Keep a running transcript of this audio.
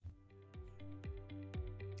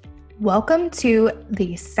Welcome to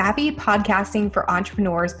the Savvy Podcasting for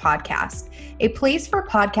Entrepreneurs podcast, a place for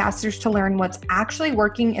podcasters to learn what's actually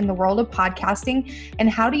working in the world of podcasting and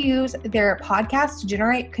how to use their podcast to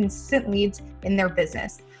generate consistent leads in their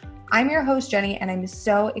business. I'm your host, Jenny, and I'm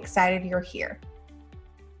so excited you're here.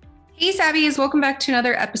 Hey, Savvies, welcome back to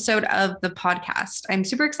another episode of the podcast. I'm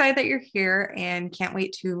super excited that you're here and can't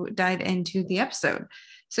wait to dive into the episode.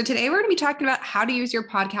 So today we're going to be talking about how to use your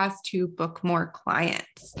podcast to book more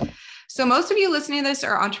clients. So most of you listening to this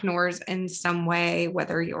are entrepreneurs in some way,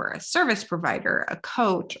 whether you're a service provider, a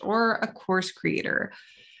coach, or a course creator.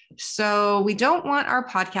 So we don't want our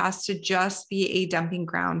podcast to just be a dumping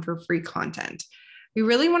ground for free content. We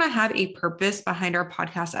really want to have a purpose behind our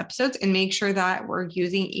podcast episodes and make sure that we're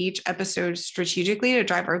using each episode strategically to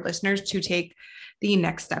drive our listeners to take the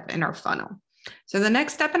next step in our funnel. So the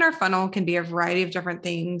next step in our funnel can be a variety of different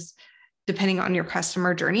things depending on your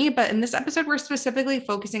customer journey. But in this episode, we're specifically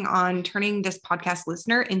focusing on turning this podcast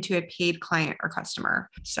listener into a paid client or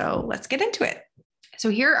customer. So let's get into it. So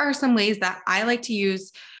here are some ways that I like to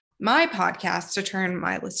use my podcast to turn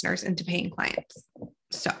my listeners into paying clients.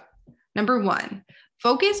 So number one,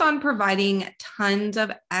 focus on providing tons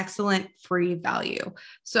of excellent free value.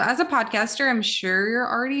 So as a podcaster, I'm sure you're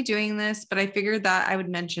already doing this, but I figured that I would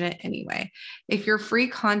mention it anyway. If your free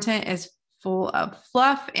content is full of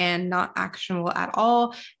fluff and not actionable at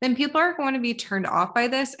all, then people are going to be turned off by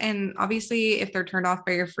this. And obviously, if they're turned off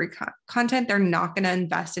by your free content, they're not going to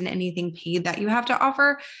invest in anything paid that you have to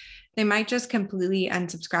offer. They might just completely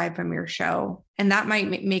unsubscribe from your show. And that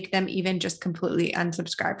might make them even just completely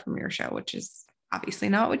unsubscribe from your show, which is obviously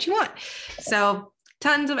not what you want. So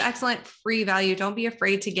tons of excellent free value. Don't be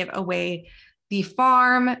afraid to give away the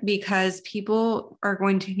farm because people are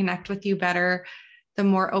going to connect with you better. The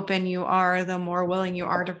more open you are, the more willing you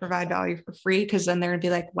are to provide value for free, because then they're going to be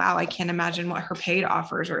like, wow, I can't imagine what her paid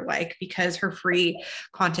offers are like because her free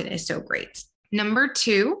content is so great. Number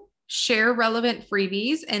two, share relevant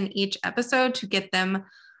freebies in each episode to get them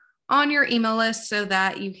on your email list so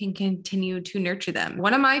that you can continue to nurture them.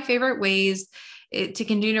 One of my favorite ways to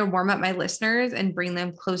continue to warm up my listeners and bring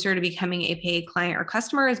them closer to becoming a paid client or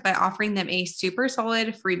customer is by offering them a super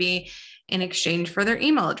solid freebie in exchange for their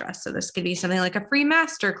email address. So this could be something like a free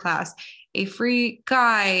masterclass, a free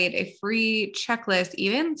guide, a free checklist,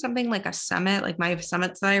 even something like a summit, like my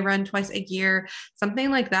summits that I run twice a year,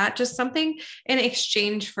 something like that, just something in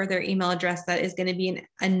exchange for their email address that is going to be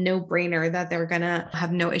a no-brainer that they're going to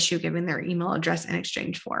have no issue giving their email address in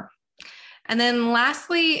exchange for. And then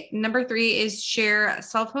lastly, number three is share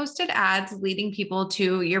self-hosted ads leading people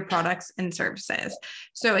to your products and services.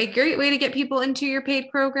 So a great way to get people into your paid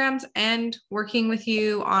programs and working with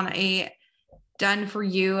you on a done for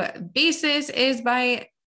you basis is by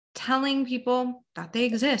telling people that they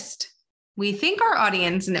exist. We think our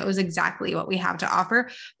audience knows exactly what we have to offer,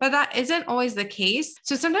 but that isn't always the case.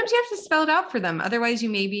 So sometimes you have to spell it out for them. Otherwise, you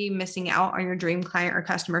may be missing out on your dream client or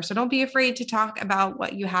customer. So don't be afraid to talk about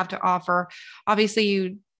what you have to offer.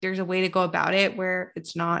 Obviously, there's a way to go about it where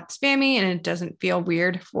it's not spammy and it doesn't feel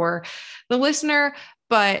weird for the listener,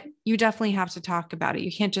 but you definitely have to talk about it.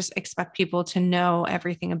 You can't just expect people to know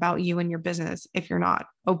everything about you and your business if you're not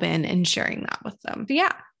open and sharing that with them. But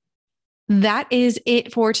yeah. That is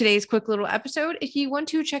it for today's quick little episode. If you want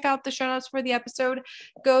to check out the show notes for the episode,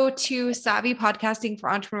 go to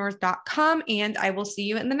savvypodcastingforentrepreneurs.com and I will see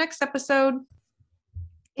you in the next episode.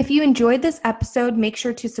 If you enjoyed this episode, make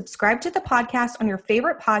sure to subscribe to the podcast on your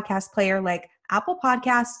favorite podcast player like Apple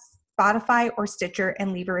Podcasts, Spotify, or Stitcher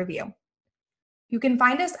and leave a review. You can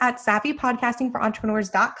find us at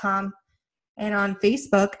savvypodcastingforentrepreneurs.com and on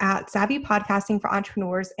Facebook at Savvy Podcasting for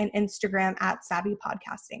Entrepreneurs and Instagram at Savvy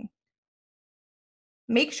Podcasting.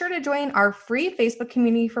 Make sure to join our free Facebook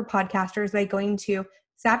community for podcasters by going to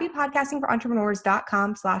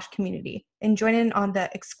savvypodcastingforentrepreneurs.com/community and join in on the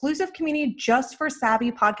exclusive community just for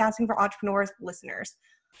Savvy Podcasting for Entrepreneurs listeners.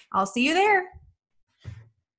 I'll see you there.